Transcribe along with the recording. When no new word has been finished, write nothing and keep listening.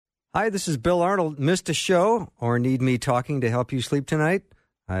Hi, this is Bill Arnold. Missed a show or need me talking to help you sleep tonight?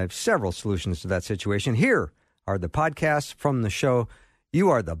 I have several solutions to that situation. Here are the podcasts from the show. You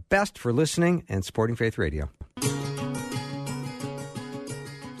are the best for listening and supporting Faith Radio.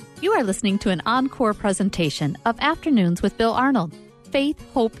 You are listening to an encore presentation of Afternoons with Bill Arnold, Faith,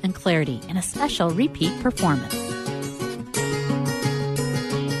 Hope, and Clarity in a special repeat performance.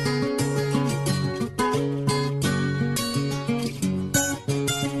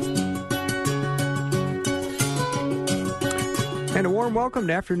 And a warm welcome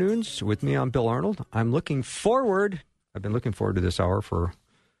to Afternoons with me. I'm Bill Arnold. I've been looking forward to this hour for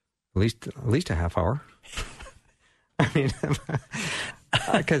at least a half hour. I mean,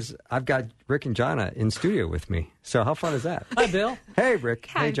 because I've got Rick and Jonna in studio with me. So how fun is that? Hi, Bill. Hey, Rick.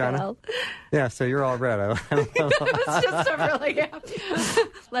 Hi, hey, Jonna. Bill. Yeah, so you're all red. It was just a really...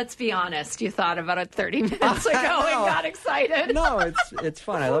 Let's be honest. You thought about it 30 minutes ago and got excited. No, it's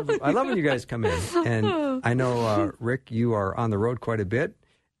fun. I love when you guys come in. And I know, Rick, you are on the road quite a bit,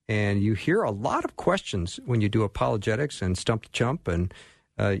 and you hear a lot of questions when you do apologetics and Stump the Chump, and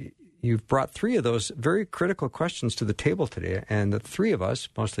you've brought three of those very critical questions to the table today, and the three of us,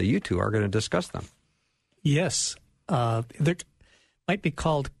 mostly you two, are going to discuss them. Yes. They might be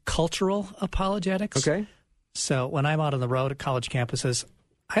called cultural apologetics. Okay. So when I'm out on the road at college campuses,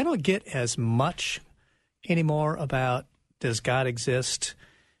 I don't get as much anymore about does God exist,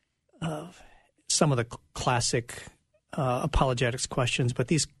 some of the classic apologetics questions, but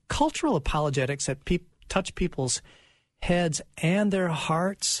these cultural apologetics that touch people's heads and their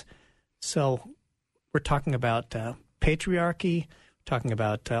hearts. So we're talking about patriarchy, talking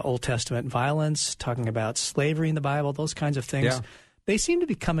about Old Testament violence, talking about slavery in the Bible, those kinds of things. Yeah. They seem to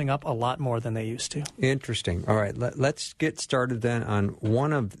be coming up a lot more than they used to. Interesting. All right, let's get started then on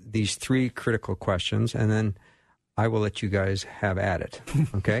one of these three critical questions, and then I will let you guys have at it,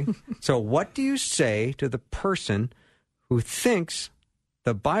 okay? So what do you say to the person who thinks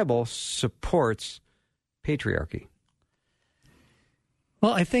the Bible supports patriarchy?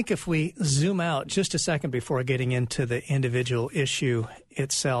 Well, I think if we zoom out just a second before getting into the individual issue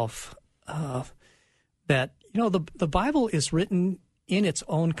itself, that, the Bible is written in its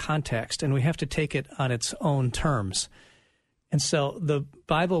own context, and we have to take it on its own terms. And so the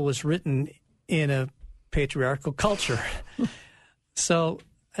Bible was written in a patriarchal culture. So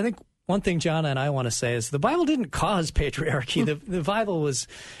I think one thing Jonna and I want to say is the Bible didn't cause patriarchy. The Bible was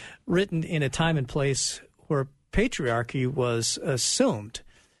written in a time and place where patriarchy was assumed.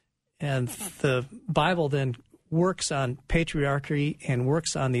 And the Bible then works on patriarchy and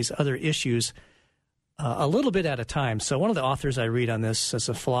works on these other issues a little bit at a time. So one of the authors I read on this is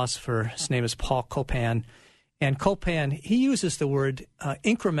a philosopher. His name is Paul Copan. And Copan, he uses the word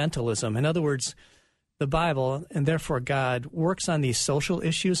incrementalism. In other words, the Bible, and therefore God, works on these social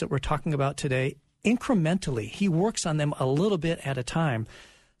issues that we're talking about today incrementally. He works on them a little bit at a time.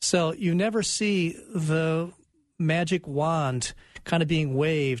 So you never see the magic wand kind of being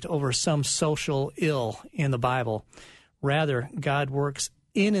waved over some social ill in the Bible. Rather, God works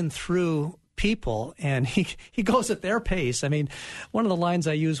in and through people, and he goes at their pace. I mean, one of the lines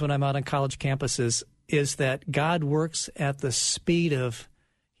I use when I'm out on college campuses is that God works at the speed of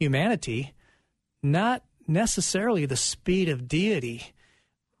humanity, not necessarily the speed of deity.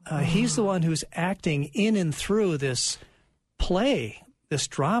 He's the one who's acting in and through this play, this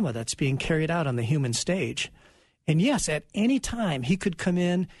drama that's being carried out on the human stage. And yes, at any time, he could come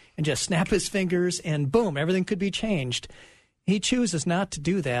in and just snap his fingers and boom, everything could be changed. He chooses not to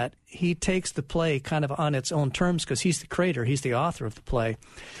do that. He takes the play kind of on its own terms because he's the creator, he's the author of the play.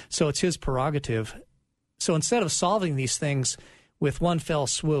 So it's his prerogative. So instead of solving these things with one fell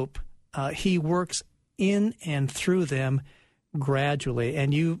swoop, he works in and through them gradually.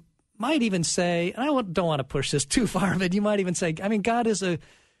 And you might even say, and I don't want to push this too far, but you might even say, God is a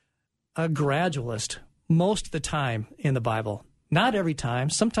gradualist most of the time in the Bible. Not every time.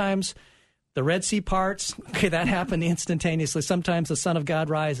 Sometimes the Red Sea parts, okay, that happened instantaneously. Sometimes the Son of God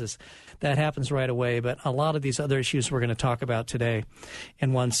rises. That happens right away. But a lot of these other issues we're going to talk about today,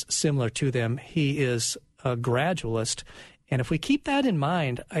 and ones similar to them, he is a gradualist. And if we keep that in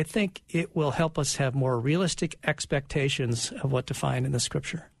mind, I think it will help us have more realistic expectations of what to find in the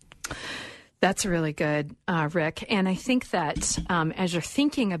Scripture. That's really good, Rick. And I think that as you're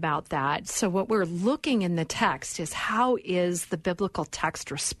thinking about that, so what we're looking in the text is how is the biblical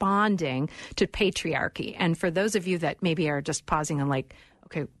text responding to patriarchy? And for those of you that maybe are just pausing and like,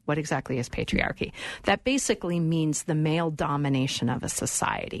 okay, what exactly is patriarchy? That basically means the male domination of a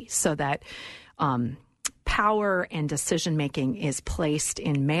society, so that power and decision-making is placed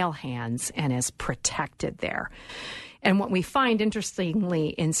in male hands and is protected there. And what we find, interestingly,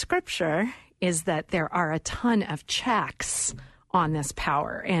 in Scripture is that there are a ton of checks on this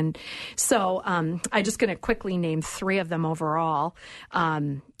power. And so I'm just going to quickly name 3 of them overall.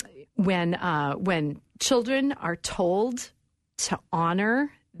 When children are told to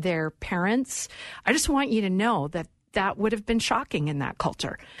honor their parents, I just want you to know that would have been shocking in that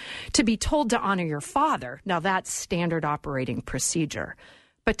culture. To be told to honor your father, now that's standard operating procedure.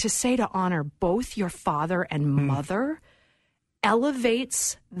 But to say to honor both your father and mother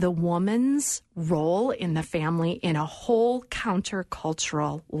elevates the woman's role in the family in a whole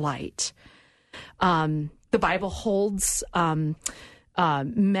countercultural light. The Bible holds men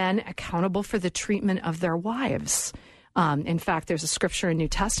accountable for the treatment of their wives. In fact, there's a scripture in New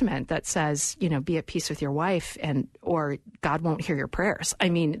Testament that says, be at peace with your wife or God won't hear your prayers. I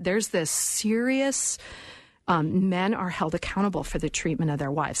mean, there's this serious, men are held accountable for the treatment of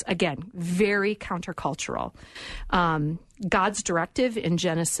their wives. Again, very countercultural. God's directive in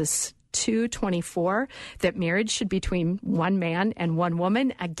Genesis 2:24 that marriage should be between one man and one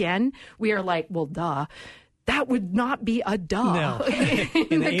woman. Again, we are like, well, duh. That would not be a duh. No.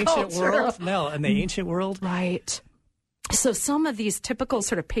 In the ancient world? No, in the ancient world? Right. So some of these typical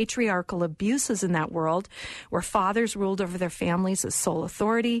sort of patriarchal abuses in that world where fathers ruled over their families as sole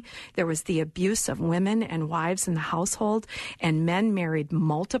authority, there was the abuse of women and wives in the household, and men married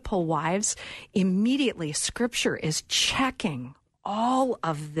multiple wives. Immediately, Scripture is checking all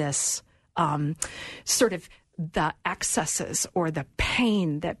of this sort of the excesses or the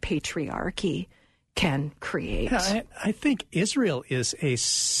pain that patriarchy can create. Yeah, I think Israel is a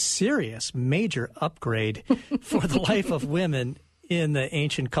serious, major upgrade for the life of women in the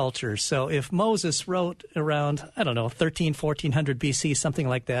ancient culture. So if Moses wrote around, 1400 BC, something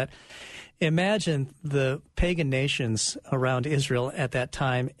like that, imagine the pagan nations around Israel at that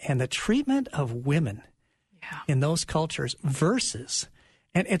time and the treatment of women in those cultures versus,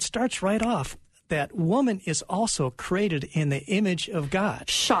 and it starts right off, that woman is also created in the image of God.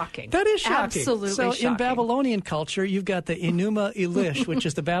 Shocking. That is shocking. Absolutely so shocking. In Babylonian culture, you've got the Enuma Elish, which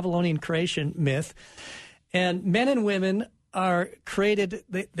is the Babylonian creation myth. And men and women are created,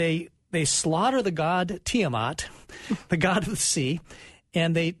 they slaughter the god Tiamat, the god of the sea,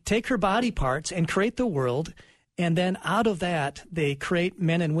 and they take her body parts and create the world. And then out of that, they create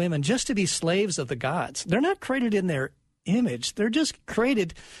men and women just to be slaves of the gods. They're not created in their image. They're just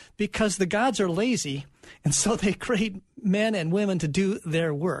created because the gods are lazy, and so they create men and women to do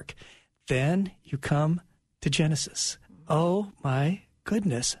their work. Then you come to Genesis. Oh my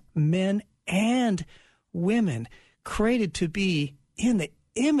goodness, men and women created to be in the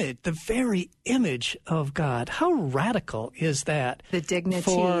image, the very image of God. How radical is that? The dignity,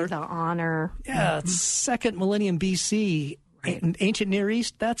 the honor. Yeah, it's 2nd millennium BC. In ancient Near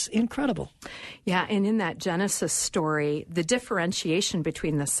East, that's incredible. Yeah, and in that Genesis story, the differentiation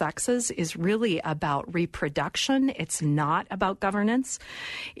between the sexes is really about reproduction. It's not about governance.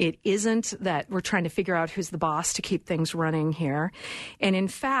 It isn't that we're trying to figure out who's the boss to keep things running here. And in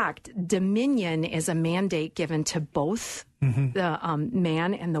fact, dominion is a mandate given to both the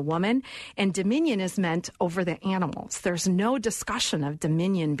man and the woman, and dominion is meant over the animals. There's no discussion of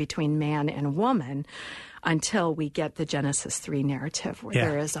dominion between man and woman until we get the Genesis 3 narrative where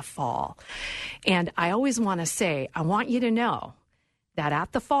there is a fall. And I always want to say, I want you to know that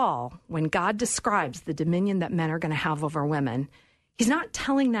at the fall, when God describes the dominion that men are going to have over women, he's not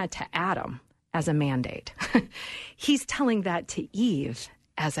telling that to Adam as a mandate. He's telling that to Eve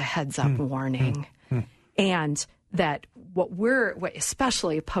as a heads-up warning. And that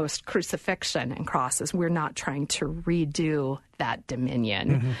especially post-crucifixion and crosses, we're not trying to redo that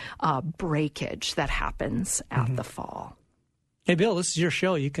dominion breakage that happens at the fall. Hey, Bill, this is your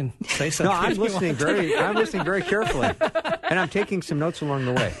show. You can say something. No, I'm listening very carefully, and I'm taking some notes along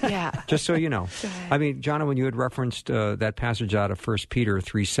the way. Yeah. Just so you know. I mean, Jonna, when you had referenced that passage out of 1 Peter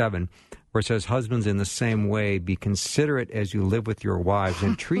 3:7, where it says, "Husbands, in the same way, be considerate as you live with your wives,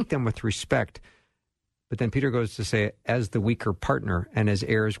 and treat them with respect." But then Peter goes to say, as the weaker partner and as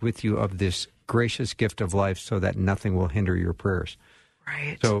heirs with you of this gracious gift of life, so that nothing will hinder your prayers.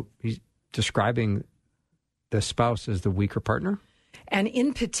 Right. So he's describing the spouse as the weaker partner? And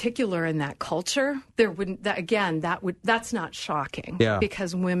in particular in that culture, that's not shocking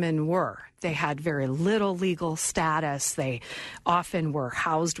because women they had very little legal status. They often were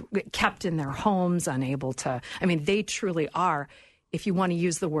kept in their homes, unable to, they truly are, if you want to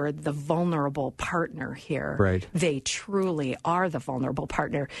use the word, the vulnerable partner here. Right. They truly are the vulnerable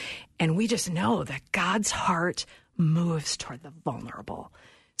partner. And we just know that God's heart moves toward the vulnerable.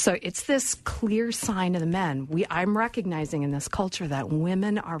 So it's this clear sign of the men. I'm recognizing in this culture that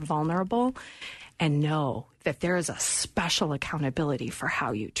women are vulnerable, and know that there is a special accountability for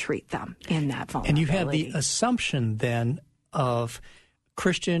how you treat them in that vulnerability. And you have the assumption then of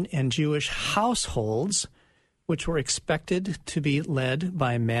Christian and Jewish households, which were expected to be led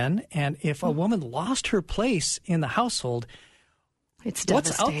by men. And if a woman lost her place in the household, it's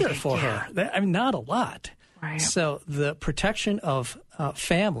what's out there for her? I mean, not a lot. Right. So the protection of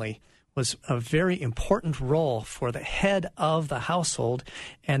family was a very important role for the head of the household,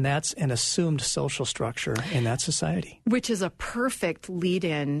 and that's an assumed social structure in that society. Which is a perfect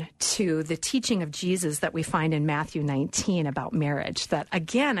lead-in to the teaching of Jesus that we find in Matthew 19 about marriage. That,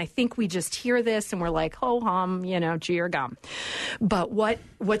 again, I think we just hear this and we're like, ho-hum, gee or gum. But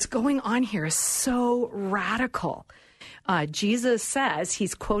what's going on here is so radical. Jesus says,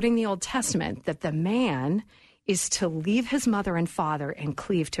 he's quoting the Old Testament, that the man is to leave his mother and father and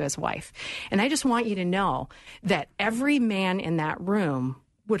cleave to his wife. And I just want you to know that every man in that room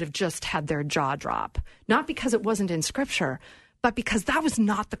would have just had their jaw drop, not because it wasn't in Scripture, but because that was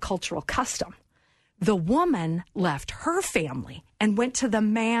not the cultural custom. The woman left her family and went to the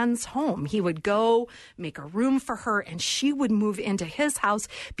man's home. He would go make a room for her, and she would move into his house,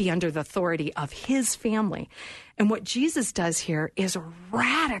 be under the authority of his family. And what Jesus does here is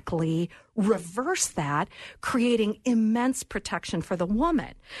radically reverse that, creating immense protection for the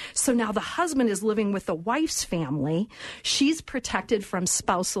woman. So now the husband is living with the wife's family. She's protected from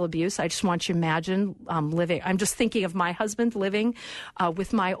spousal abuse. I just want you to imagine I'm just thinking of my husband living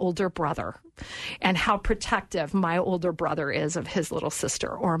with my older brother and how protective my older brother is of his little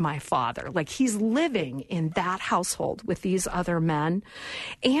sister, or my father. Like, he's living in that household with these other men.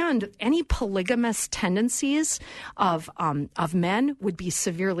 And any polygamous tendencies of men would be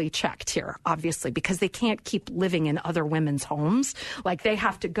severely checked here, obviously, because they can't keep living in other women's homes. Like, they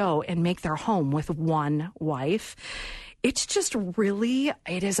have to go and make their home with one wife. It's just really,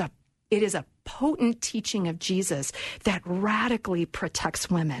 it is a potent teaching of Jesus that radically protects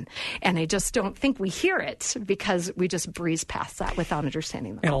women. And I just don't think we hear it because we just breeze past that without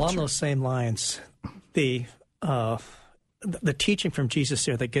understanding the culture. And along those same lines, the teaching from Jesus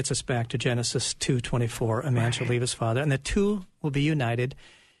here that gets us back to Genesis 2:24, a man shall leave his father, and the two will be united,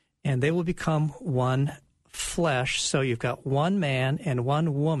 and they will become one flesh. So you've got one man and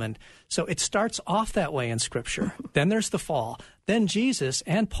one woman. So it starts off that way in Scripture. Then there's the fall. Then Jesus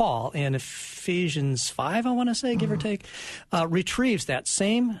and Paul in Ephesians 5, I want to say, give or take, retrieves that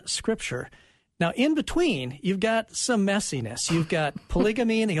same Scripture. Now, in between, you've got some messiness. You've got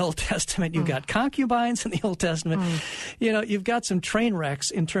polygamy in the Old Testament. You've got concubines in the Old Testament. You've got some train wrecks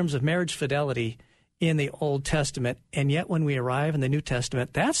in terms of marriage fidelity in the Old Testament. And yet when we arrive in the New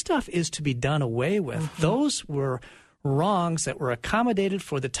Testament, that stuff is to be done away with. Those were wrongs that were accommodated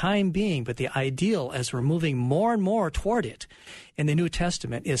for the time being, but the ideal, as we're moving more and more toward it in the New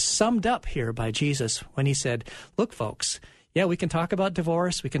Testament, is summed up here by Jesus when he said, look, folks, yeah, we can talk about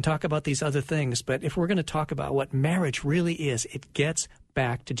divorce, we can talk about these other things, but if we're going to talk about what marriage really is, it gets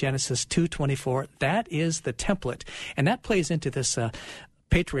back to Genesis 2:24. That is the template. And that plays into this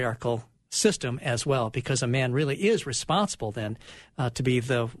patriarchal system as well, because a man really is responsible then to be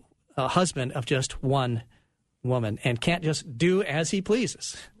the husband of just one woman and can't just do as he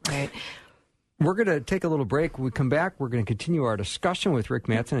pleases. Right. We're going to take a little break. When we come back, we're going to continue our discussion with Rick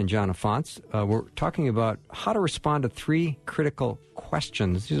Mattson and Jonna Fantz. We're talking about how to respond to 3 critical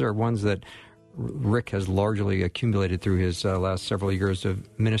questions. These are ones that Rick has largely accumulated through his last several years of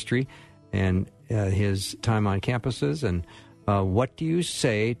ministry and his time on campuses. And what do you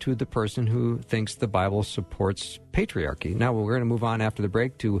say to the person who thinks the Bible supports patriarchy? Now, we're going to move on after the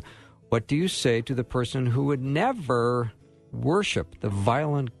break to what do you say to the person who would never worship the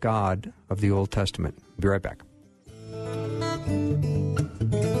violent God of the Old Testament? Be right back.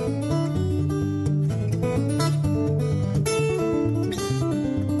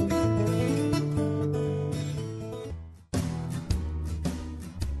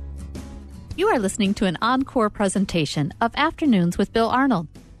 You are listening to an encore presentation of Afternoons with Bill Arnold.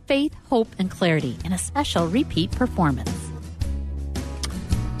 Faith, hope, and clarity in a special repeat performance.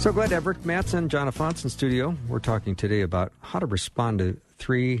 So glad to have Rick Mattson and Jonna Fantz in studio. We're talking today about how to respond to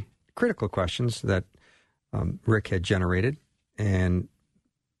 3 critical questions that Rick had generated. And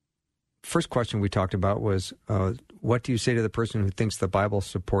first question we talked about was, what do you say to the person who thinks the Bible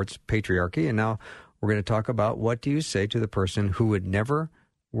supports patriarchy? And now we're going to talk about what do you say to the person who would never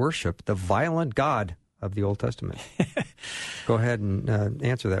worship the violent God of the Old Testament? Go ahead and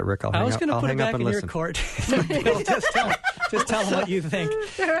answer that, Rick. I was going to put it back in your court. Just tell them what you think.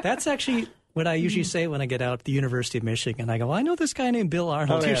 That's actually what I usually say when I get out at the University of Michigan. I go, I know this guy named Bill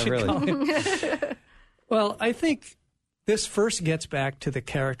Arnold. You should call him. Well, I think this first gets back to the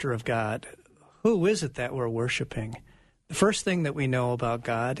character of God, who is it that we're worshiping? The first thing that we know about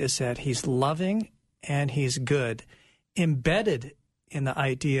God is that he's loving and he's good. Embedded in the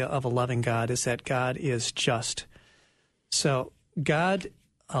idea of a loving God is that God is just. So God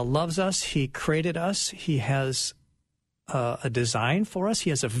loves us. He created us. He has a design for us. He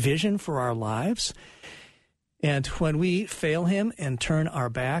has a vision for our lives. And when we fail him and turn our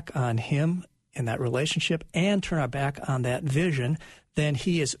back on him in that relationship and turn our back on that vision, then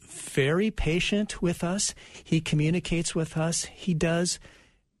he is very patient with us. He communicates with us. He goes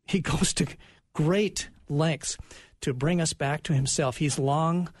to great lengths to bring us back to himself. He's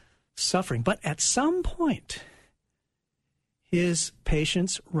long-suffering. But at some point, his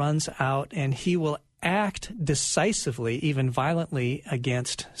patience runs out, and he will act decisively, even violently,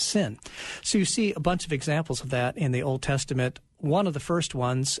 against sin. So you see a bunch of examples of that in the Old Testament. One of the first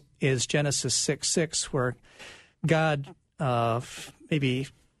ones is Genesis 6:6, where God maybe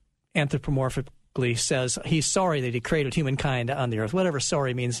anthropomorphically says he's sorry that he created humankind on the earth. Whatever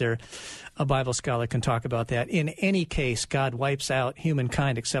sorry means there, a Bible scholar can talk about that. In any case, God wipes out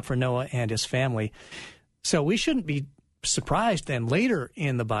humankind except for Noah and his family. So we shouldn't be surprised then later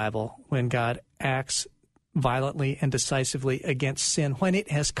in the Bible when God acts violently and decisively against sin when it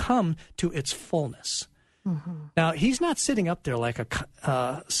has come to its fullness. Mm-hmm. Now, he's not sitting up there like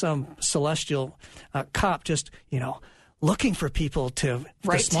some celestial cop just, looking for people to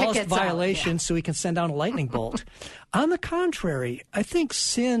the smallest violation so he can send down a lightning bolt. On the contrary, I think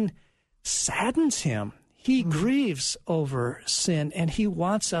sin saddens him. He grieves over sin, and he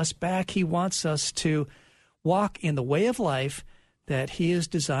wants us back. He wants us to walk in the way of life that he has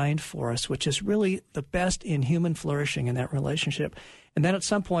designed for us, which is really the best in human flourishing in that relationship. And then at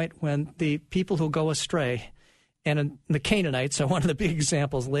some point, when the people who go astray, and the Canaanites are one of the big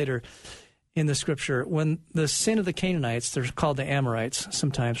examples later in the Scripture, when the sin of the Canaanites, they're called the Amorites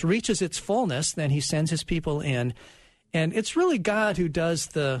sometimes, reaches its fullness, then he sends his people in. And it's really God who does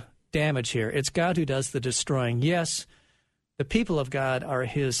the damage here. It's God who does the destroying. Yes, the people of God are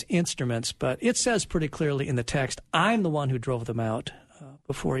his instruments, but it says pretty clearly in the text, I'm the one who drove them out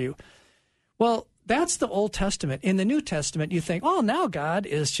before you. Well, that's the Old Testament. In the New Testament, you think, oh, now God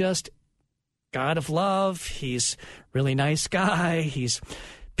is just God of love. He's a really nice guy. He's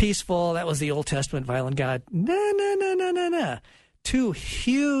peaceful. That was the Old Testament violent God. No. Two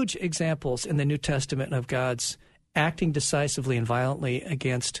huge examples in the New Testament of God's acting decisively and violently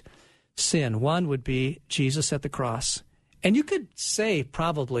against sin. One would be Jesus at the cross. And you could say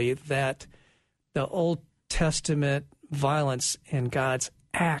probably that the Old Testament violence and God's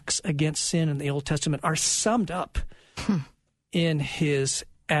acts against sin in the Old Testament are summed up in his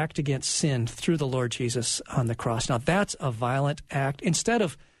act against sin through the Lord Jesus on the cross. Now, that's a violent act. Instead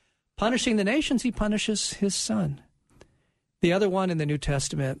of punishing the nations, he punishes his son. The other one in the New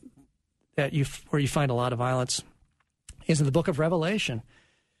Testament where you find a lot of violence is in the book of Revelation,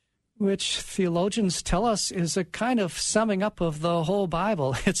 which theologians tell us is a kind of summing up of the whole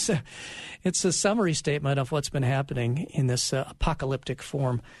Bible. It's a summary statement of what's been happening in this apocalyptic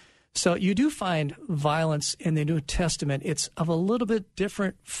form. So you do find violence in the New Testament. It's of a little bit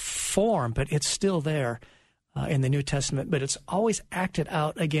different form, but it's still there in the New Testament. But it's always acted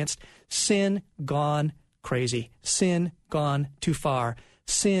out against sin gone crazy, sin gone too far,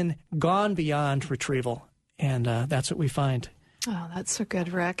 sin gone beyond retrieval. And that's what we find. Oh, that's so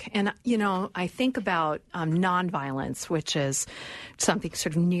good, Rick. And, I think about nonviolence, which is something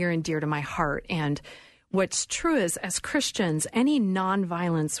sort of near and dear to my heart. And what's true is, as Christians, any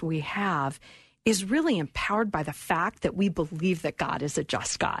nonviolence we have is really empowered by the fact that we believe that God is a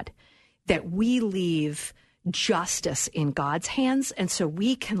just God, that we leave justice in God's hands, and so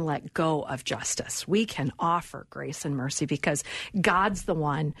we can let go of justice. We can offer grace and mercy because God's the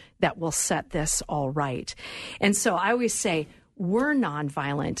one that will set this all right. And so I always say, we're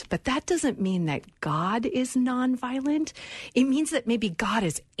nonviolent, but that doesn't mean that God is nonviolent. It means that maybe God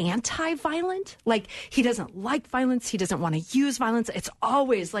is anti-violent. Like, he doesn't like violence. He doesn't want to use violence. It's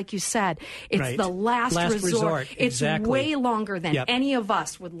always, like you said, it's the last resort. It's way longer than any of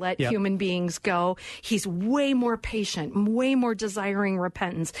us would let human beings go. He's way more patient, way more desiring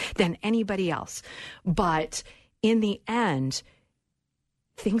repentance than anybody else. But in the end,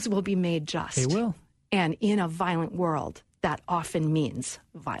 things will be made just. They will. And in a violent world, that often means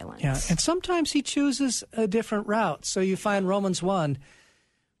violence. Yeah, and sometimes he chooses a different route. So you find Romans 1,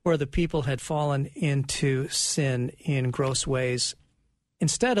 where the people had fallen into sin in gross ways.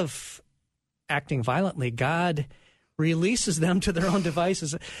 Instead of acting violently, God releases them to their own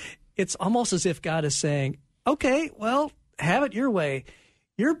devices. It's almost as if God is saying, okay, well, have it your way.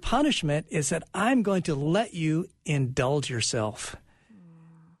 Your punishment is that I'm going to let you indulge yourself.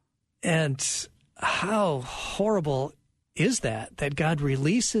 And how horrible is that God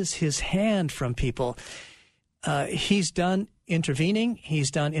releases his hand from people? He's done intervening, he's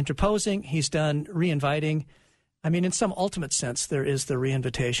done interposing, he's done re-inviting. I mean, in some ultimate sense, there is the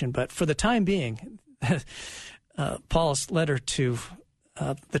re-invitation. But for the time being, Paul's letter to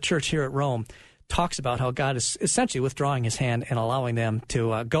the church here at Rome talks about how God is essentially withdrawing his hand and allowing them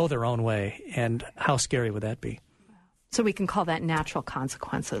to go their own way. And how scary would that be? So we can call that natural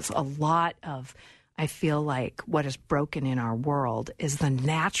consequences. A lot of, I feel like, what is broken in our world is the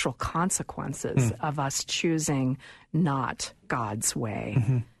natural consequences of us choosing not God's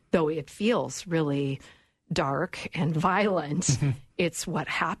way. Though it feels really dark and violent, it's what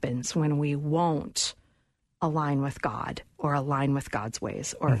happens when we won't align with God or align with God's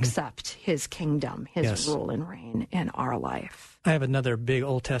ways or accept his kingdom, his rule and reign in our life. I have another big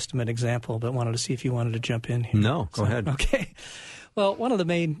Old Testament example, but wanted to see if you wanted to jump in here. No, go ahead. Okay. Well, one of the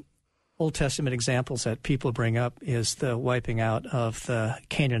main Old Testament examples that people bring up is the wiping out of the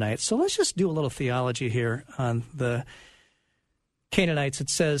Canaanites. So let's just do a little theology here on the Canaanites. It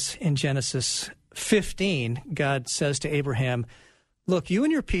says in Genesis 15, God says to Abraham, look, you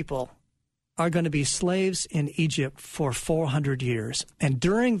and your people are going to be slaves in Egypt for 400 years. And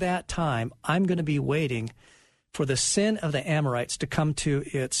during that time, I'm going to be waiting for the sin of the Amorites to come to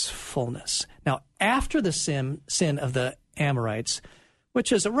its fullness. Now, after the sin of the Amorites,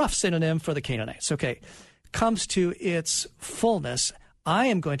 which is a rough synonym for the Canaanites, comes to its fullness, I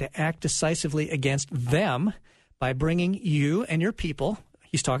am going to act decisively against them by bringing you and your people,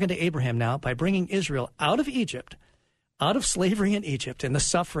 he's talking to Abraham now, by bringing Israel out of Egypt, out of slavery in Egypt and the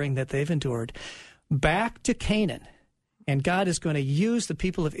suffering that they've endured, back to Canaan. And God is going to use the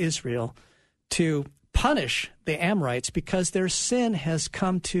people of Israel to punish the Amorites because their sin has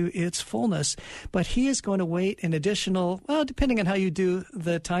come to its fullness. But he is going to wait an additional, well, depending on how you do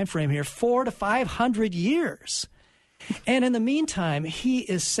the time frame here, 400 to 500 years. And in the meantime, he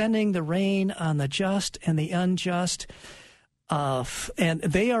is sending the rain on the just and the unjust. And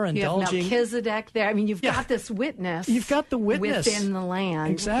they are indulging. You have Melchizedek there. I mean, you've got this witness. You've got the witness within the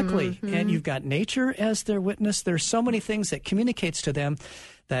land. Exactly. And you've got nature as their witness. There's so many things that communicates to them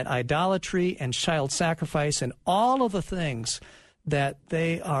that idolatry and child sacrifice and all of the things that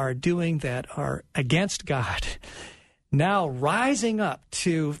they are doing that are against God, now rising up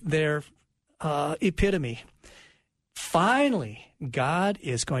to their epitome. Finally, God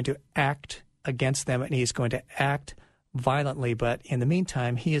is going to act against them, and he's going to act violently, but in the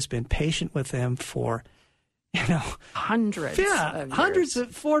meantime, he has been patient with them for, hundreds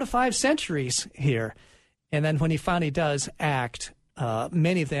of 4 to 5 centuries here. And then when he finally does act,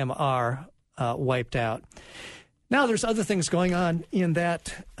 many of them are wiped out. Now, there's other things going on in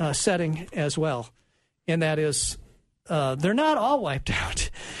that setting as well, and that is they're not all wiped out.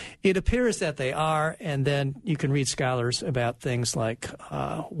 It appears that they are, and then you can read scholars about things like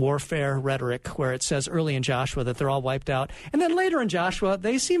warfare rhetoric, where it says early in Joshua that they're all wiped out, and then later in Joshua,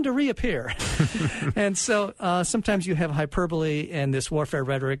 they seem to reappear. And so sometimes you have hyperbole and this warfare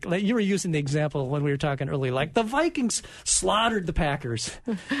rhetoric. Like you were using the example when we were talking earlier, like the Vikings slaughtered the Packers.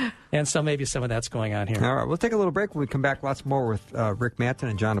 And so maybe some of that's going on here. All right, we'll take a little break. When we come back, lots more with Rick Mattson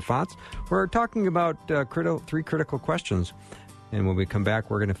and Jonna Fantz. We're talking about 3 critical questions. And when we come back,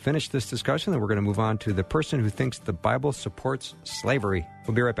 we're going to finish this discussion, and we're going to move on to the person who thinks the Bible supports slavery.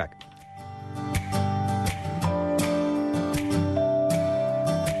 We'll be right back.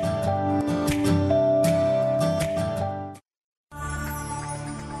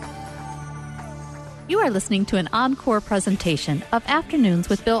 You are listening to an encore presentation of Afternoons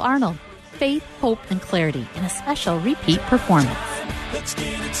with Bill Arnold. Faith, hope, and clarity in a special repeat performance. Let's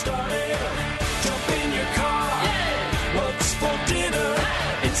get it started. Jump in your car. What's for dinner?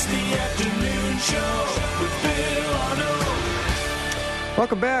 It's the Afternoon Show with Bill Arnold.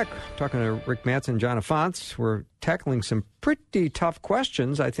 Welcome back. Talking to Rick Mattson, Jonna Fantz. We're tackling some pretty tough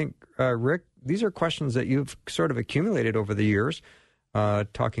questions. I think, Rick, these are questions that you've sort of accumulated over the years,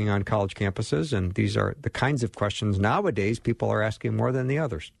 talking on college campuses, and these are the kinds of questions nowadays people are asking more than the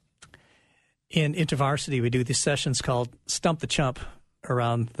others. In InterVarsity, we do these sessions called Stump the Chump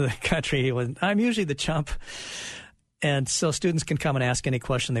around the country. I'm usually the chump. And so students can come and ask any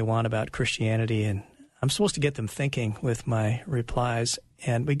question they want about Christianity, and I'm supposed to get them thinking with my replies.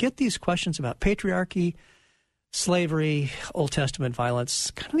 And we get these questions about patriarchy, slavery, Old Testament violence,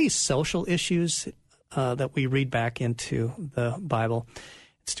 kind of these social issues that we read back into the Bible.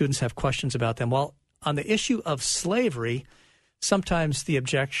 Students have questions about them. Well, on the issue of slavery, sometimes the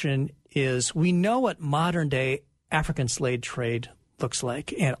objection is we know what modern-day African slave trade looks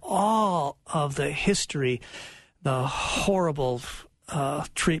like, and all of the history, the horrible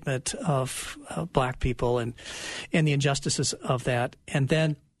treatment of black people and the injustices of that. And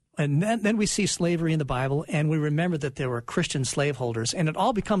then we see slavery in the Bible, and we remember that there were Christian slaveholders, and it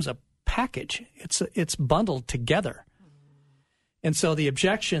all becomes a package. It's bundled together. And so the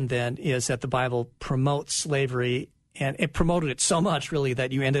objection then is that the Bible promotes slavery, and it promoted it so much, really,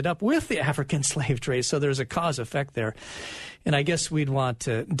 that you ended up with the African slave trade. So there's a cause effect there. And I guess we'd want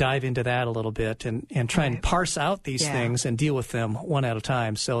to dive into that a little bit and try and parse out these things and deal with them one at a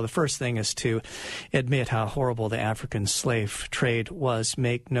time. So the first thing is to admit how horrible the African slave trade was,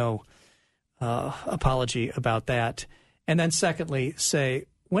 make no apology about that. And then secondly, say,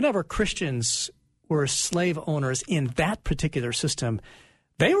 whenever Christians were slave owners in that particular system,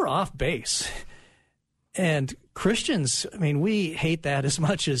 they were off base. And Christians, I mean, we hate that as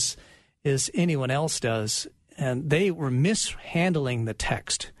much as anyone else does. And they were mishandling the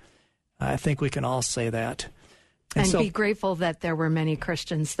text. I think we can all say that. And so, be grateful that there were many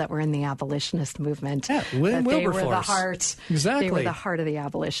Christians that were in the abolitionist movement. Yeah, William Wilberforce. They were the heart. Exactly. They were the heart of the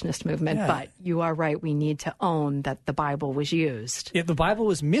abolitionist movement. Yeah. But you are right. We need to own that the Bible was used. Yeah, the Bible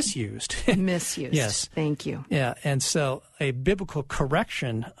was misused. Misused. Yes. Thank you. Yeah, and so a biblical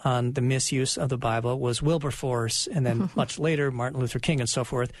correction on the misuse of the Bible was Wilberforce, and then much later Martin Luther King and so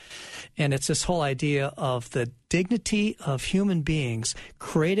forth. And it's this whole idea of the dignity of human beings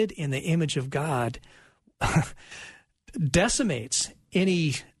created in the image of God decimates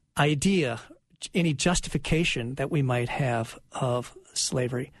any idea, any justification that we might have of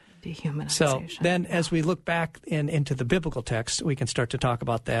slavery. Dehumanization. So then as we look back into the biblical text, we can start to talk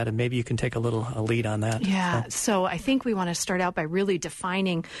about that, and maybe you can take a lead on that. Yeah, so I think we want to start out by really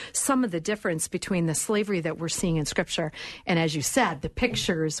defining some of the difference between the slavery that we're seeing in Scripture and, as you said, the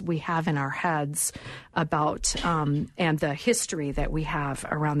pictures we have in our heads about and the history that we have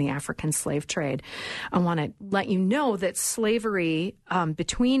around the African slave trade. I want to let you know that slavery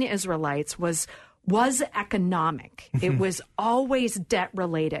between Israelites was economic. It was always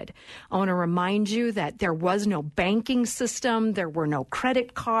debt-related. I want to remind you that there was no banking system. There were no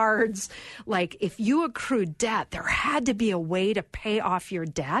credit cards. Like, if you accrued debt, there had to be a way to pay off your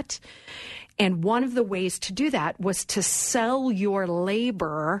debt. And one of the ways to do that was to sell your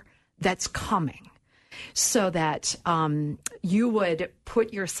labor that's coming, so that you would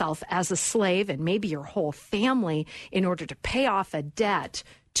put yourself as a slave and maybe your whole family in order to pay off a debt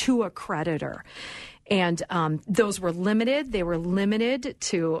to a creditor. And those were limited. They were limited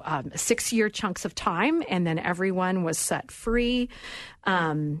to 6-year chunks of time, and then everyone was set free.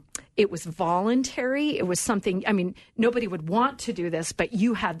 It was voluntary. It was something, I mean, nobody would want to do this, but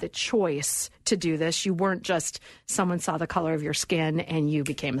you had the choice to do this. You weren't just someone saw the color of your skin and you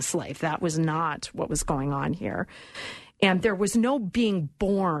became a slave. That was not what was going on here. And there was no being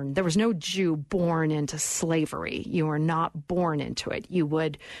born. There was no Jew born into slavery. You were not born into it. You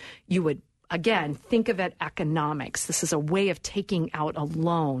would, again, think of it economics. This is a way of taking out a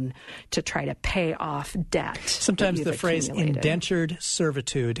loan to try to pay off debt. Sometimes the phrase indentured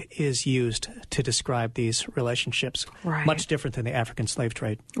servitude is used to describe these relationships. Right. Much different than the African slave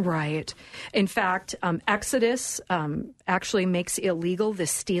trade. Right. In fact, Exodus actually makes illegal the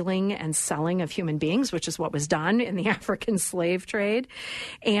stealing and selling of human beings, which is what was done in the African slave trade.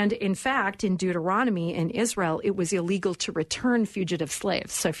 And in fact, in Deuteronomy in Israel, it was illegal to return fugitive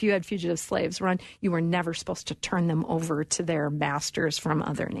slaves. So if you had fugitive slaves run, you were never supposed to turn them over to their masters from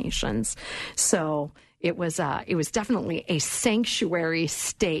other nations. So it was definitely a sanctuary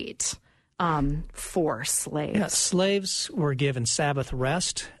state for slaves. Yeah, slaves were given Sabbath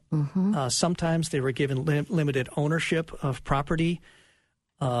rest. Sometimes they were given limited ownership of property.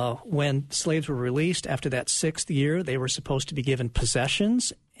 When slaves were released after that 6th year, they were supposed to be given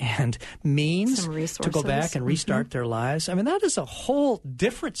possessions and means to go back and restart their lives. I mean, that is a whole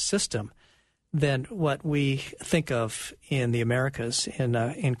different system than what we think of in the Americas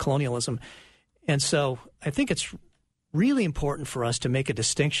in colonialism. And so I think it's really important for us to make a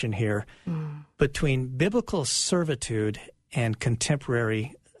distinction here between biblical servitude and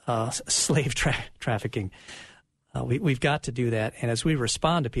contemporary slave trafficking. We've got to do that. And as we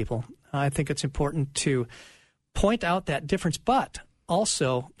respond to people, I think it's important to point out that difference, but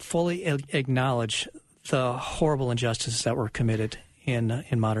also fully acknowledge the horrible injustices that were committed in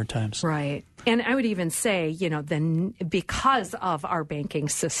modern times. Right. And I would even say, then because of our banking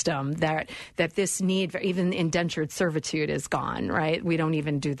system, that this need for even indentured servitude is gone, right? We don't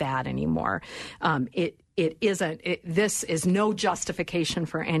even do that anymore. This is no justification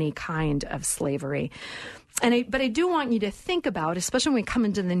for any kind of slavery. But I do want you to think about, especially when we come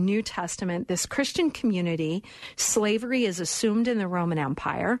into the New Testament, this Christian community, slavery is assumed in the Roman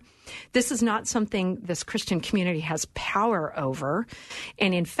Empire. This is not something this Christian community has power over.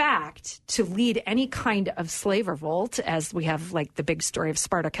 And in fact, to lead any kind of slave revolt, as we have like the big story of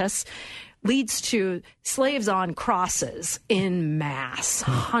Spartacus, leads to slaves on crosses in mass,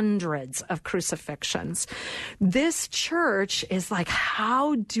 hundreds of crucifixions. This church is like,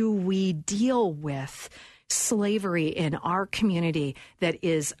 how do we deal with slavery in our community that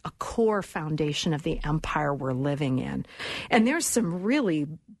is a core foundation of the empire we're living in? And there's some really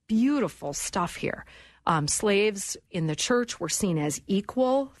beautiful stuff here. Slaves in the church were seen as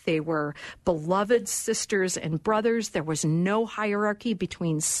equal. They were beloved sisters and brothers. There was no hierarchy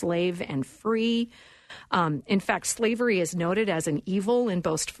between slave and free. In fact, slavery is noted as an evil in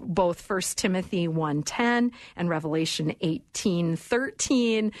both 1 Timothy 1:10 and Revelation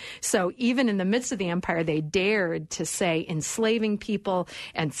 18:13. So even in the midst of the empire, they dared to say enslaving people,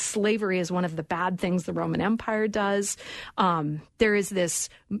 and slavery is one of the bad things the Roman Empire does. There is this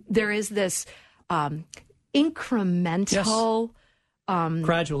incremental...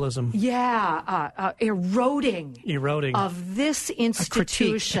 gradualism. Eroding of this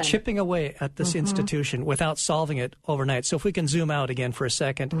institution. A chipping away at this institution without solving it overnight. So if we can zoom out again for a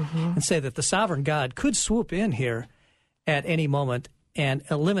second and say that the sovereign God could swoop in here at any moment and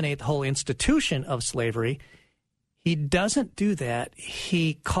eliminate the whole institution of slavery, he doesn't do that.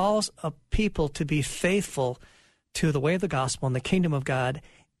 He calls a people to be faithful to the way of the gospel and the kingdom of God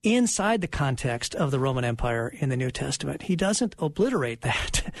inside the context of the Roman Empire in the New Testament. He doesn't obliterate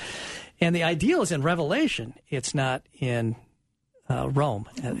that. And the ideal is in Revelation. It's not in Rome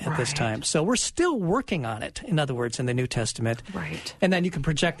at this time. So we're still working on it, in other words, in the New Testament. Right. And then you can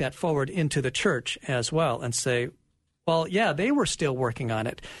project that forward into the church as well and say, well, yeah, they were still working on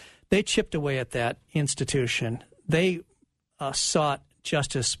it. They chipped away at that institution. They sought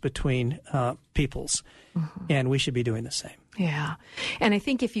justice between peoples, and we should be doing the same. Yeah. And I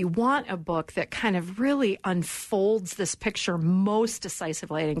think if you want a book that kind of really unfolds this picture most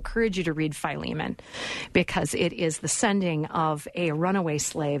decisively, I'd encourage you to read Philemon, because it is the sending of a runaway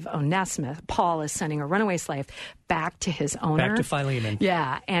slave, Onesimus. Paul is sending a runaway slave back to his owner. Back to Philemon.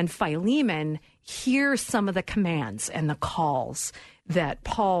 Yeah. And Philemon hears some of the commands and the calls that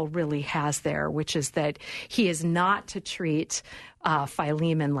Paul really has there, which is that he is not to treat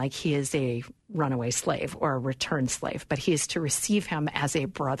Philemon like he is a runaway slave or a returned slave, but he is to receive him as a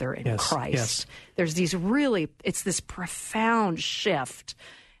brother in Christ. Yes. There's it's this profound shift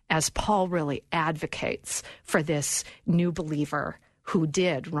as Paul really advocates for this new believer who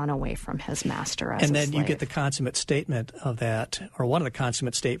did run away from his master as a slave. And then you get the consummate statement of that, or one of the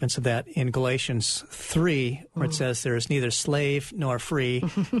consummate statements of that in Galatians 3, where it says there is neither slave nor free,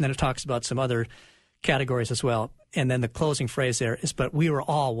 and then it talks about some other categories as well. And then the closing phrase there is, but we were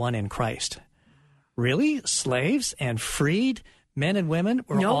all one in Christ. Really? Slaves and freed men and women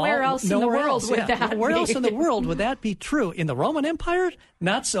were nowhere else in the world would that be. Nowhere else in the world would that be true. In the Roman Empire,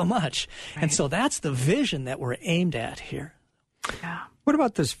 not so much. Right. And so that's the vision that we're aimed at here. Yeah. What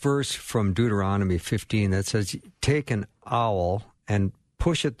about this verse from Deuteronomy 15 that says, take an owl and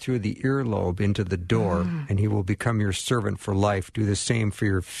push it through the earlobe into the door, and he will become your servant for life. Do the same for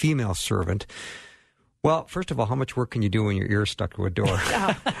your female servant. Well, first of all, how much work can you do when your ear's stuck to a door?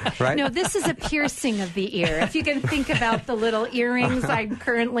 Right? No, this is a piercing of the ear. If you can think about the little earrings I'm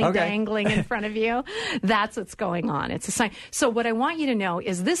currently dangling in front of you, that's what's going on. It's a sign. So what I want you to know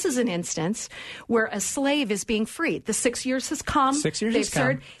is this is an instance where a slave is being freed. The 6 years has come. 6 years has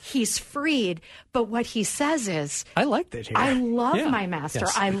come. He's freed. But what he says is, I like that here. I love my master.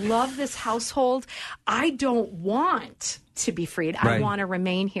 Yes. I love this household. I don't want to be freed. I want to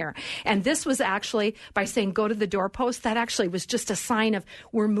remain here. And this was actually, by saying go to the doorpost, that actually was just a sign of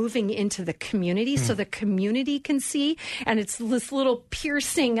we're moving into the community so the community can see. And it's this little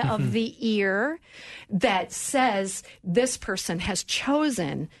piercing of the ear that says this person has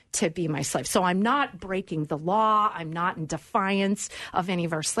chosen to be my slave. So I'm not breaking the law. I'm not in defiance of any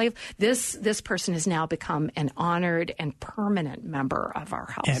of our slaves. This person has now become an honored and permanent member of our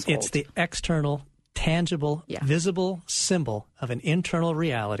household. And it's the external, tangible, visible symbol of an internal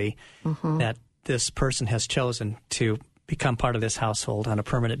reality that this person has chosen to become part of this household on a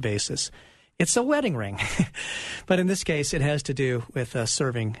permanent basis. It's a wedding ring. But in this case, it has to do with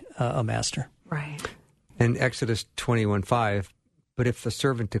serving a master. Right. In Exodus 21:5, but if the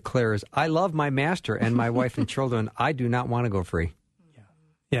servant declares, I love my master and my wife and children, I do not want to go free.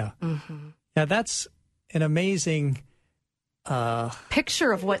 Yeah. Yeah, that's an amazing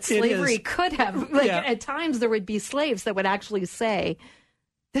picture of what slavery could have. At times there would be slaves that would actually say,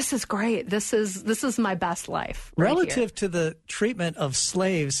 this is great. This is my best life. Right Relative here. to the treatment of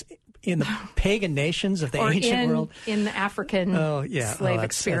slaves in the pagan nations of the or ancient world. In the African slave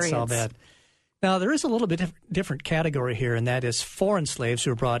experience. That's all bad. Now, there is a little bit different category here, and that is foreign slaves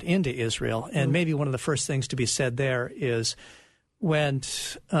who were brought into Israel. And maybe one of the first things to be said there is when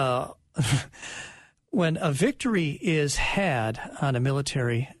when a victory is had on a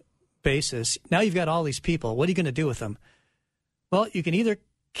military basis, now you've got all these people. What are you going to do with them? Well, you can either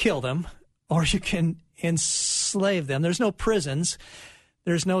kill them or you can enslave them. There's no prisons.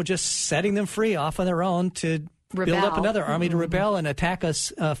 There's no just setting them free off on their own to build up another army to rebel and attack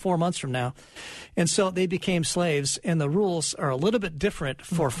us 4 months from now. And so they became slaves, and the rules are a little bit different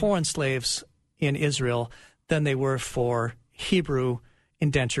for foreign slaves in Israel than they were for Hebrew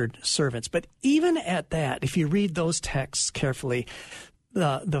indentured servants. But even at that, if you read those texts carefully,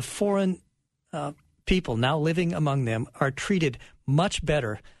 the foreign people now living among them are treated much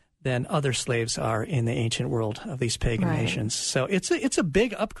better than other slaves are in the ancient world of these pagan nations. So it's a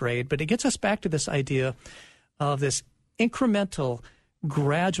big upgrade, but it gets us back to this idea of this incremental,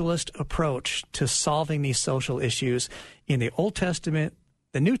 gradualist approach to solving these social issues in the Old Testament,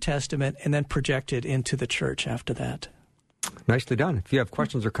 the New Testament, and then projected into the church after that. Nicely done. If you have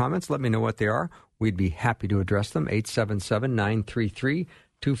questions or comments, let me know what they are. We'd be happy to address them.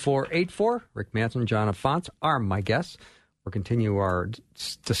 877-933-2484. Rick Mattson, Jonna Fantz are my guests. We'll continue our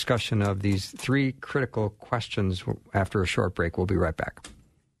discussion of these 3 critical questions after a short break. We'll be right back.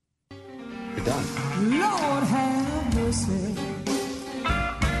 You're done. Lord have mercy.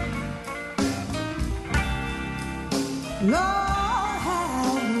 Lord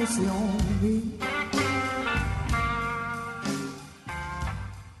have mercy on me.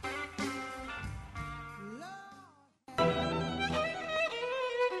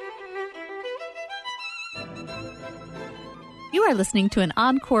 You are listening to an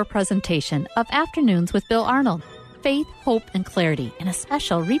encore presentation of Afternoons with Bill Arnold. Faith, hope, and clarity in a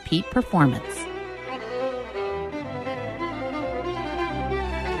special repeat performance.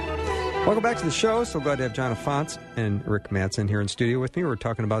 Welcome back to the show. So glad to have Jonna Fantz and Rick Mattson here in studio with me. We're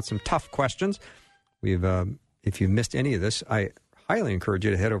talking about some tough questions. If you missed any of this, I highly encourage you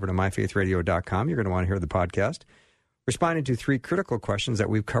to head over to myfaithradio.com. You're going to want to hear the podcast. Responding to 3 critical questions that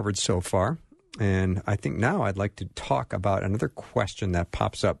we've covered so far. And I think now I'd like to talk about another question that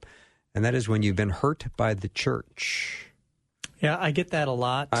pops up, and that is when you've been hurt by the church. Yeah, I get that a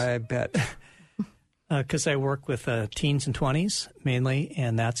lot. I bet. Because I work with teens and 20s mainly,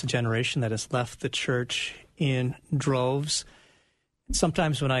 and that's a generation that has left the church in droves.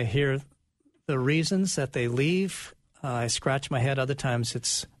 Sometimes when I hear the reasons that they leave, I scratch my head. Other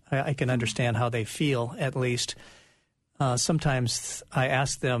times I can understand how they feel, at least. Sometimes I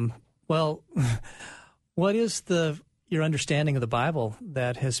ask them, well, what is your understanding of the Bible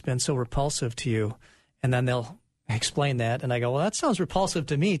that has been so repulsive to you? And then they'll explain that, and I go, well, that sounds repulsive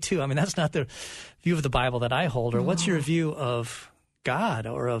to me, too. I mean, that's not the view of the Bible that I hold. Or what's your view of God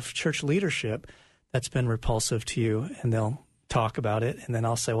or of church leadership that's been repulsive to you? And they'll talk about it, and then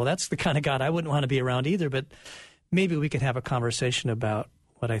I'll say, well, that's the kind of God I wouldn't want to be around either, but maybe we could have a conversation about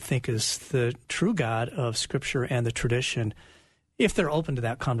what I think is the true God of Scripture and the tradition, if they're open to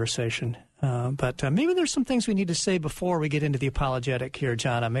that conversation. But maybe there's some things we need to say before we get into the apologetic here,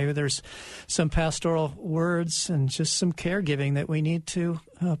 Jonna. Maybe there's some pastoral words and just some caregiving that we need to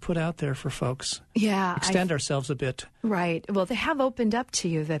put out there for folks. Yeah. Extend ourselves a bit. Right. Well, they have opened up to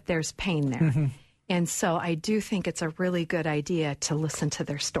you that there's pain there. Mm-hmm. And so I do think it's a really good idea to listen to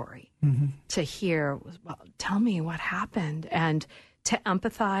their story, to hear, well, tell me what happened, and to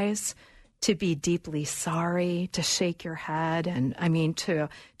empathize, to be deeply sorry, to shake your head, and I mean, to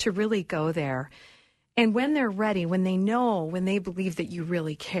really go there. And when they're ready, when they know, when they believe that you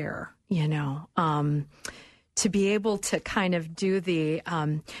really care, to be able to kind of do the,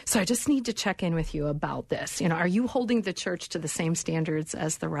 so I just need to check in with you about this. Are you holding the church to the same standards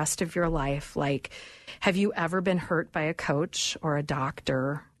as the rest of your life? Like, have you ever been hurt by a coach or a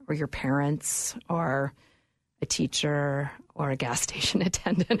doctor or your parents or a teacher or a gas station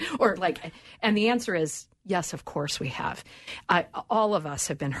attendant, and the answer is yes, of course we have. All of us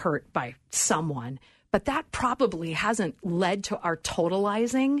have been hurt by someone, but that probably hasn't led to our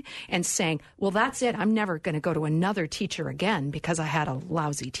totalizing and saying, well, that's it. I'm never going to go to another teacher again because I had a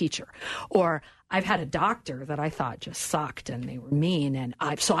lousy teacher. Or I've had a doctor that I thought just sucked and they were mean, and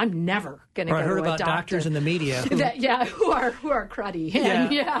so I'm never going to go to a doctor. I heard about doctors in the media who are cruddy.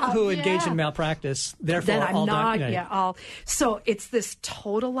 Who engage in malpractice. Therefore, then I'm not. So it's this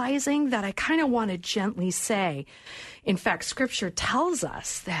totalizing that I kind of want to gently say. In fact, Scripture tells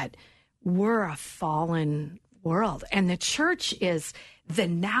us that we're a fallen world, and the church is the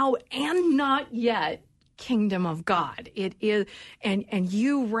now and not yet kingdom of God. It is, and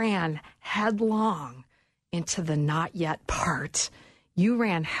you ran headlong into the not yet part. You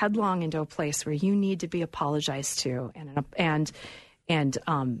ran headlong into a place where you need to be apologized to, and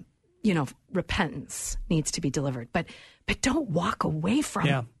repentance needs to be delivered. But don't walk away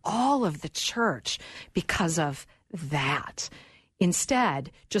from all of the church because of that.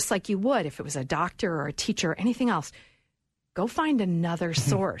 Instead, just like you would if it was a doctor or a teacher or anything else, go find another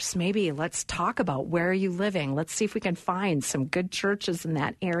source. Maybe let's talk about where are you living. Let's see if we can find some good churches in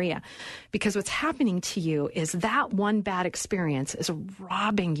that area. Because what's happening to you is that one bad experience is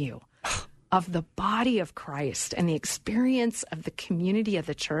robbing you of the body of Christ and the experience of the community of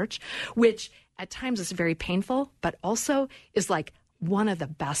the church, which at times is very painful, but also is like one of the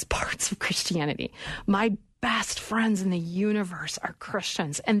best parts of Christianity. My best friends in the universe are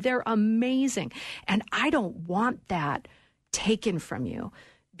Christians, and they're amazing. And I don't want that taken from you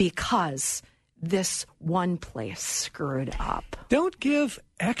because this one place screwed up. Don't give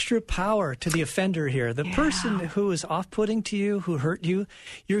extra power to the offender here. The person who is off-putting to you, who hurt you,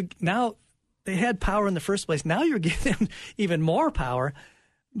 they had power in the first place. Now you're giving them even more power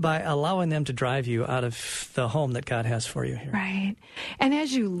by allowing them to drive you out of the home that God has for you here. Right. And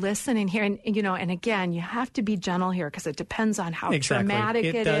as you listen and hear, and again, you have to be gentle here because it depends on how traumatic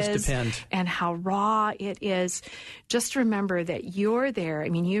it does is depend. And how raw it is. Just remember that you're there. I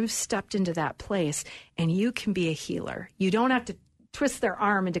mean, you've stepped into that place and you can be a healer. You don't have to twist their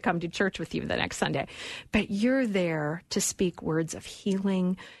arm and to come to church with you the next Sunday, but you're there to speak words of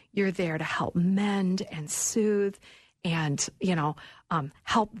healing. You're there to help mend and soothe and,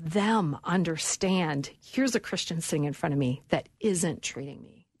 help them understand, here's a Christian sitting in front of me that isn't treating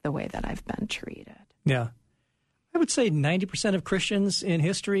me the way that I've been treated. Yeah. I would say 90% of Christians in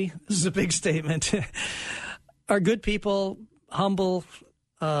history, this is a big statement, are good people, humble.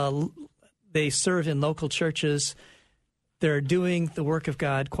 They serve in local churches. They're doing the work of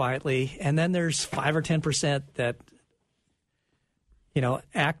God quietly. And then there's 5 or 10% that,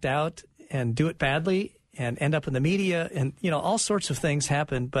 act out and do it badly and end up in the media, and all sorts of things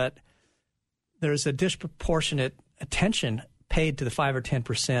happen, but there's a disproportionate attention paid to the 5 or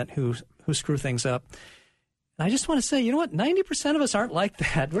 10% who screw things up. And I just want to say, 90% of us aren't like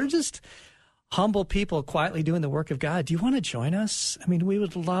that. We're just humble people quietly doing the work of God. Do you want to join us? I mean, we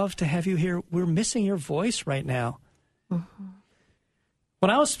would love to have you here. We're missing your voice right now. Mm-hmm. When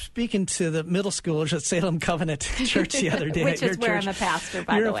I was speaking to the middle schoolers at Salem Covenant Church the other day, which is where I'm a pastor,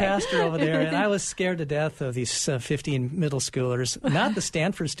 by the way. You're a pastor over there, and I was scared to death of these 15 middle schoolers. Not the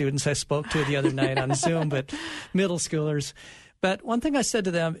Stanford students I spoke to the other night on Zoom, but middle schoolers. But one thing I said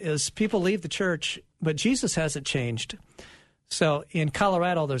to them is people leave the church, but Jesus hasn't changed. So in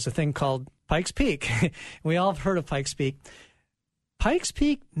Colorado, there's a thing called Pikes Peak. We all have heard of Pikes Peak. Pikes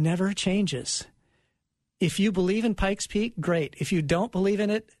Peak never changes. If you believe in Pikes Peak, great. If you don't believe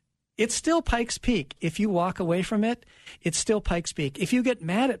in it, it's still Pikes Peak. If you walk away from it, it's still Pikes Peak. If you get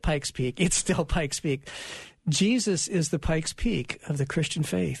mad at Pikes Peak, it's still Pikes Peak. Jesus is the Pikes Peak of the Christian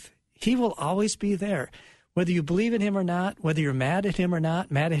faith. He will always be there. Whether you believe in him or not, whether you're mad at him or not,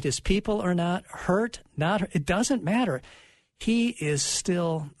 mad at his people or not, hurt, not hurt, it doesn't matter. He is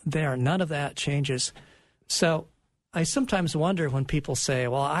still there. None of that changes. So I sometimes wonder when people say,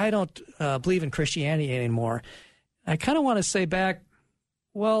 well, I don't believe in Christianity anymore. I kind of want to say back,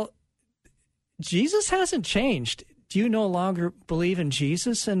 well, Jesus hasn't changed. Do you no longer believe in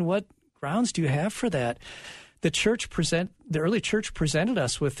Jesus? And what grounds do you have for that? The early church presented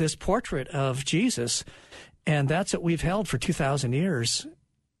us with this portrait of Jesus, and that's what we've held for 2,000 years.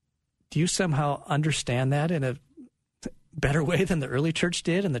 Do you somehow understand that in a better way than the early church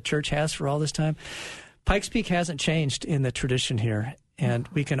did and the church has for all this time? Pikes Peak hasn't changed in the tradition here, and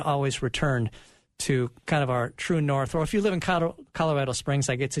we can always return to kind of our true north. Or if you live in Colorado Springs,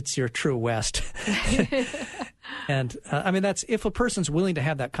 I guess it's your true west. And, that's if a person's willing to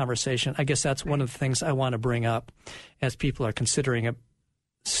have that conversation, I guess that's one of the things I want to bring up as people are considering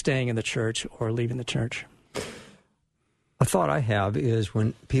staying in the church or leaving the church. A thought I have is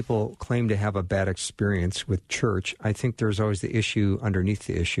when people claim to have a bad experience with church, I think there's always the issue underneath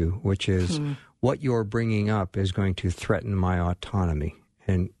the issue, which is what you're bringing up is going to threaten my autonomy.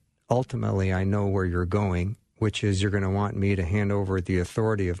 And ultimately, I know where you're going, which is you're going to want me to hand over the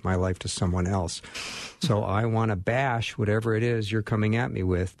authority of my life to someone else. So I want to bash whatever it is you're coming at me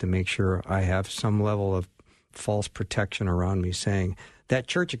with to make sure I have some level of false protection around me saying, that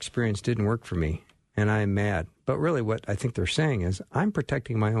church experience didn't work for me, and I'm mad. But really what I think they're saying is I'm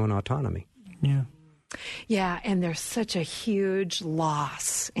protecting my own autonomy. Yeah. Yeah, and there's such a huge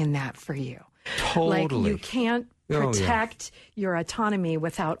loss in that for you. Totally. Like you can't protect your autonomy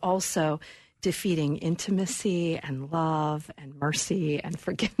without also defeating intimacy and love and mercy and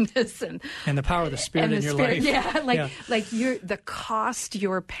forgiveness and the power of the Spirit in your life. Yeah, the cost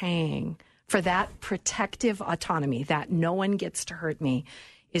you're paying for that protective autonomy, that no one gets to hurt me,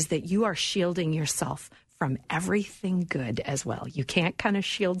 is that you are shielding yourself from everything good as well. You can't kind of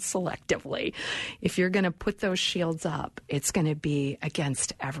shield selectively. If you're going to put those shields up, it's going to be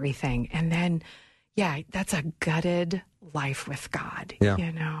against everything. And then, that's a gutted life with God,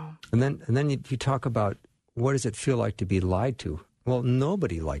 you know. And then you talk about, what does it feel like to be lied to? Well,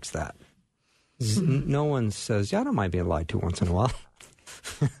 nobody likes that. No one says, I don't mind being lied to once in a while.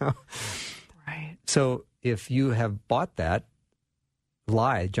 Right. So if you have bought that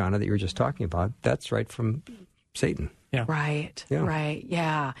lie, Jonna, that you were just talking about, that's right from Satan. Yeah. Right. Yeah. Right.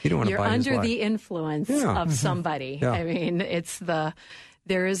 Yeah. You don't want to You're buy his under lie. the influence of somebody. Yeah. I mean,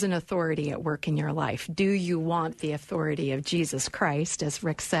 there is an authority at work in your life. Do you want the authority of Jesus Christ, as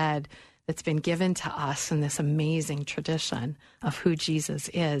Rick said, that's been given to us in this amazing tradition of who Jesus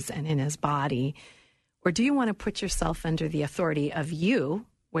is and in his body? Or do you want to put yourself under the authority of you,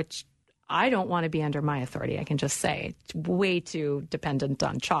 which I don't want to be under my authority. I can just say it's way too dependent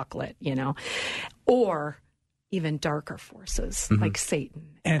on chocolate, you know, or even darker forces like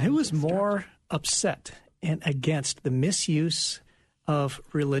Satan. And who is more upset and against the misuse of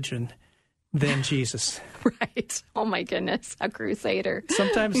religion than Jesus? Right. Oh, my goodness. A crusader.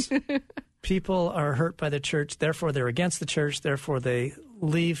 Sometimes people are hurt by the church, therefore they're against the church, therefore they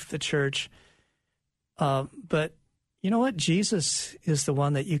leave the church. But you know what? Jesus is the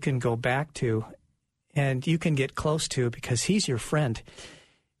one that you can go back to and you can get close to because he's your friend.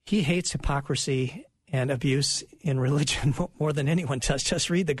 He hates hypocrisy and abuse in religion more than anyone does. Just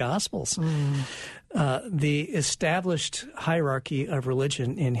read the Gospels. The established hierarchy of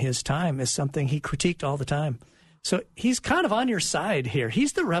religion in his time is something he critiqued all the time. So he's kind of on your side here.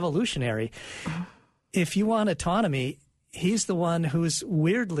 He's the revolutionary. If you want autonomy, he's the one who's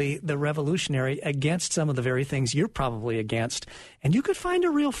weirdly the revolutionary against some of the very things you're probably against. And you could find a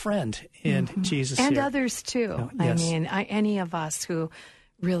real friend in Jesus and here. others too. Oh, yes. I mean, any of us who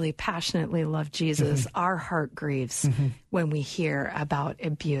really passionately love Jesus, our heart grieves when we hear about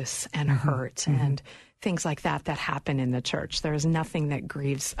abuse and hurt and things like that happen in the church. There is nothing that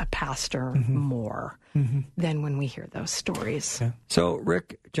grieves a pastor more than when we hear those stories. Yeah. So,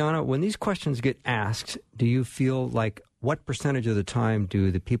 Rick, Jonna, when these questions get asked, do you feel like what percentage of the time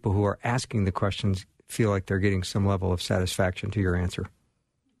do the people who are asking the questions feel like they're getting some level of satisfaction to your answer?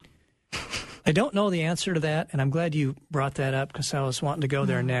 I don't know the answer to that, and I'm glad you brought that up because I was wanting to go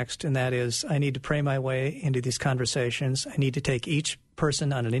there next, and that is I need to pray my way into these conversations. I need to take each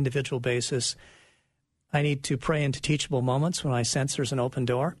person on an individual basis. I need to pray into teachable moments when I sense there's an open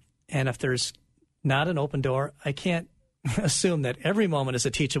door, and if there's not an open door, I can't assume that every moment is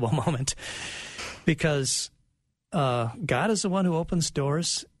a teachable moment because God is the one who opens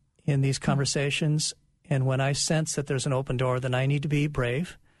doors in these conversations, and when I sense that there's an open door, then I need to be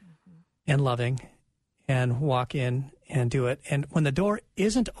brave and loving and walk in and do it. And when the door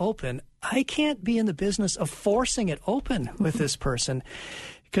isn't open, I can't be in the business of forcing it open with this person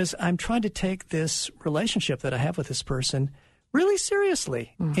because I'm trying to take this relationship that I have with this person really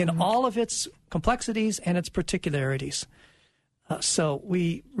seriously in all of its complexities and its particularities. So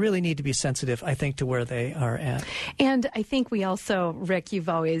we really need to be sensitive, I think, to where they are at. And I think we also, Rick,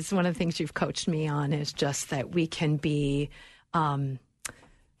 one of the things you've coached me on is just that we can be,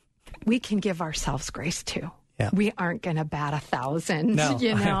 we can give ourselves grace too. Yeah. We aren't going to bat 1,000. No.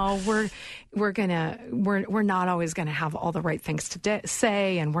 You know, we're not always going to have all the right things to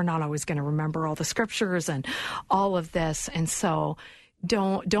say, and we're not always going to remember all the scriptures and all of this. And so,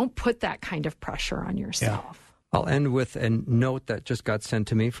 don't put that kind of pressure on yourself. Yeah. I'll end with a note that just got sent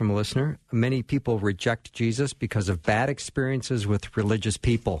to me from a listener. Many people reject Jesus because of bad experiences with religious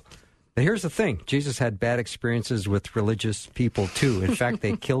people. Now, here's the thing. Jesus had bad experiences with religious people, too. In fact,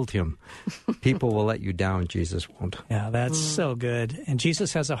 they killed him. People will let you down. Jesus won't. Yeah, that's so good. And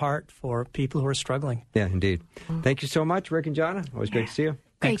Jesus has a heart for people who are struggling. Yeah, indeed. Thank you so much, Rick and Jonna. Always great to see you.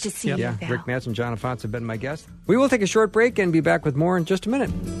 Great to see you, Yeah, Val. Rick Mattson, Jonna Fantz have been my guests. We will take a short break and be back with more in just a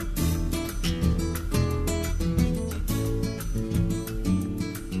minute.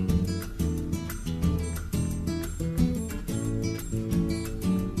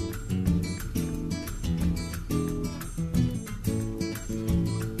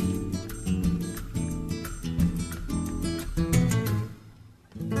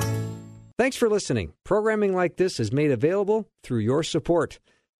 Thanks for listening. Programming like this is made available through your support.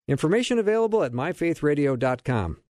 Information available at myfaithradio.com.